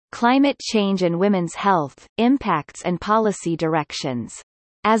Climate Change and Women's Health, Impacts and Policy Directions.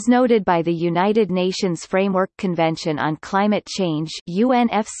 As noted by the United Nations Framework Convention on Climate Change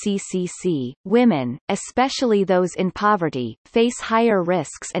 (UNFCCC), women, especially those in poverty, face higher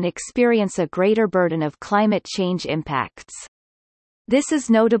risks and experience a greater burden of climate change impacts. This is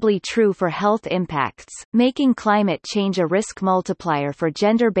notably true for health impacts, making climate change a risk multiplier for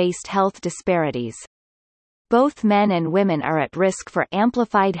gender-based health disparities. Both men and women are at risk for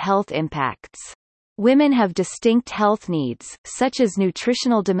amplified health impacts. Women have distinct health needs, such as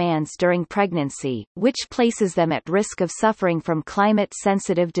nutritional demands during pregnancy, which places them at risk of suffering from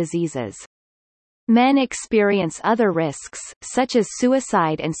climate-sensitive diseases. Men experience other risks, such as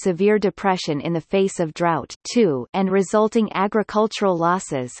suicide and severe depression in the face of drought too, and resulting agricultural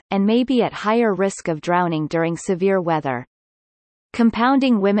losses, and may be at higher risk of drowning during severe weather.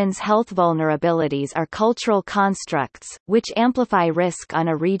 Compounding women's health vulnerabilities are cultural constructs, which amplify risk on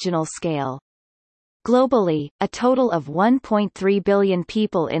a regional scale. Globally, a total of 1.3 billion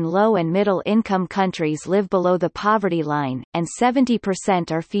people in low- and middle-income countries live below the poverty line, and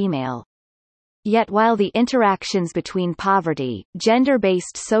 70% are female. Yet while the interactions between poverty,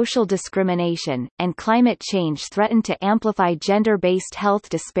 gender-based social discrimination, and climate change threaten to amplify gender-based health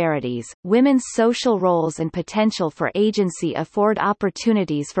disparities, women's social roles and potential for agency afford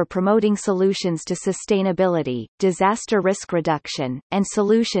opportunities for promoting solutions to sustainability, disaster risk reduction, and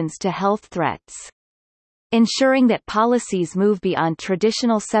solutions to health threats. Ensuring that policies move beyond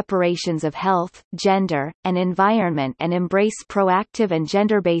traditional separations of health, gender, and environment and embrace proactive and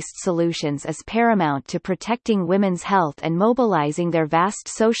gender-based solutions is paramount to protecting women's health and mobilizing their vast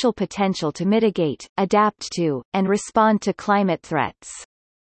social potential to mitigate, adapt to, and respond to climate threats.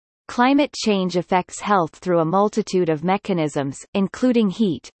 Climate change affects health through a multitude of mechanisms, including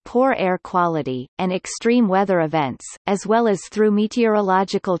heat, poor air quality, and extreme weather events, as well as through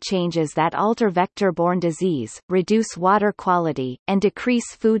meteorological changes that alter vector-borne disease, reduce water quality, and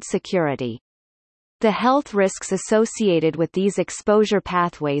decrease food security. The health risks associated with these exposure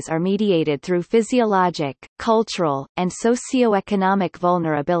pathways are mediated through physiologic, cultural, and socioeconomic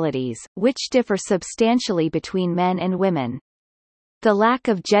vulnerabilities, which differ substantially between men and women. The lack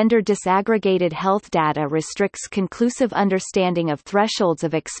of gender disaggregated health data restricts conclusive understanding of thresholds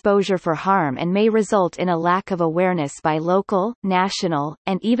of exposure for harm and may result in a lack of awareness by local, national,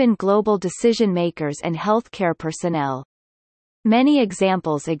 and even global decision-makers and healthcare personnel. Many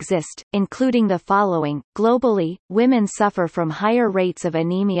examples exist, including the following. Globally, women suffer from higher rates of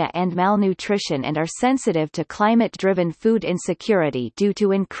anemia and malnutrition and are sensitive to climate-driven food insecurity due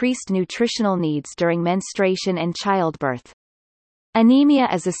to increased nutritional needs during menstruation and childbirth. Anemia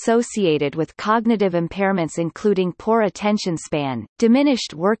is associated with cognitive impairments including poor attention span,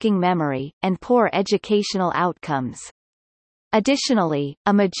 diminished working memory, and poor educational outcomes. Additionally,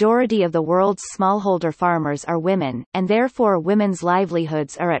 a majority of the world's smallholder farmers are women, and therefore women's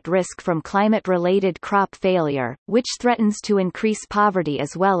livelihoods are at risk from climate-related crop failure, which threatens to increase poverty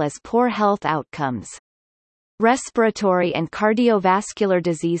as well as poor health outcomes. Respiratory and cardiovascular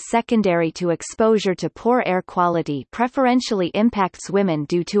disease secondary to exposure to poor air quality preferentially impacts women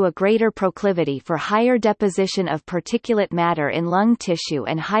due to a greater proclivity for higher deposition of particulate matter in lung tissue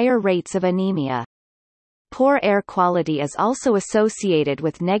and higher rates of anemia. Poor air quality is also associated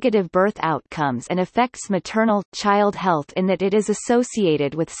with negative birth outcomes and affects maternal-child health in that it is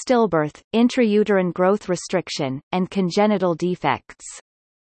associated with stillbirth, intrauterine growth restriction, and congenital defects.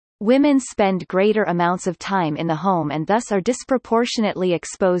 Women spend greater amounts of time in the home and thus are disproportionately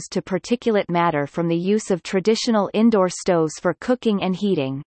exposed to particulate matter from the use of traditional indoor stoves for cooking and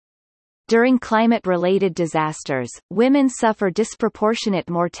heating. During climate-related disasters, women suffer disproportionate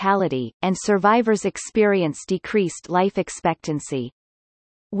mortality, and survivors experience decreased life expectancy.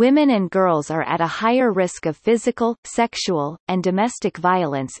 Women and girls are at a higher risk of physical, sexual, and domestic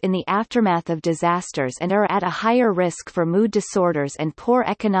violence in the aftermath of disasters and are at a higher risk for mood disorders and poor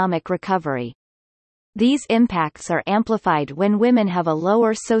economic recovery. These impacts are amplified when women have a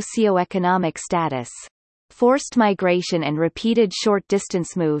lower socioeconomic status. Forced migration and repeated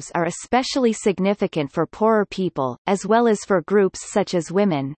short-distance moves are especially significant for poorer people, as well as for groups such as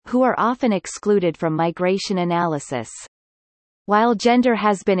women, who are often excluded from migration analysis. While gender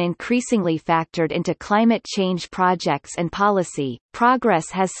has been increasingly factored into climate change projects and policy,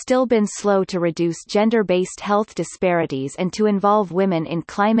 progress has still been slow to reduce gender-based health disparities and to involve women in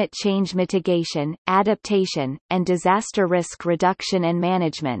climate change mitigation, adaptation, and disaster risk reduction and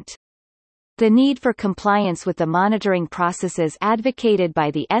management. The need for compliance with the monitoring processes advocated by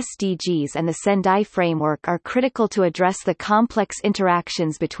the SDGs and the Sendai framework are critical to address the complex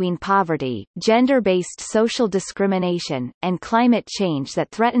interactions between poverty, gender-based social discrimination, and climate change that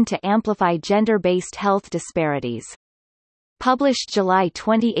threaten to amplify gender-based health disparities. Published July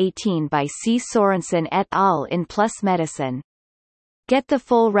 2018 by C. Sorensen et al. In PLOS Medicine. Get the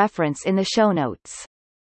full reference in the show notes.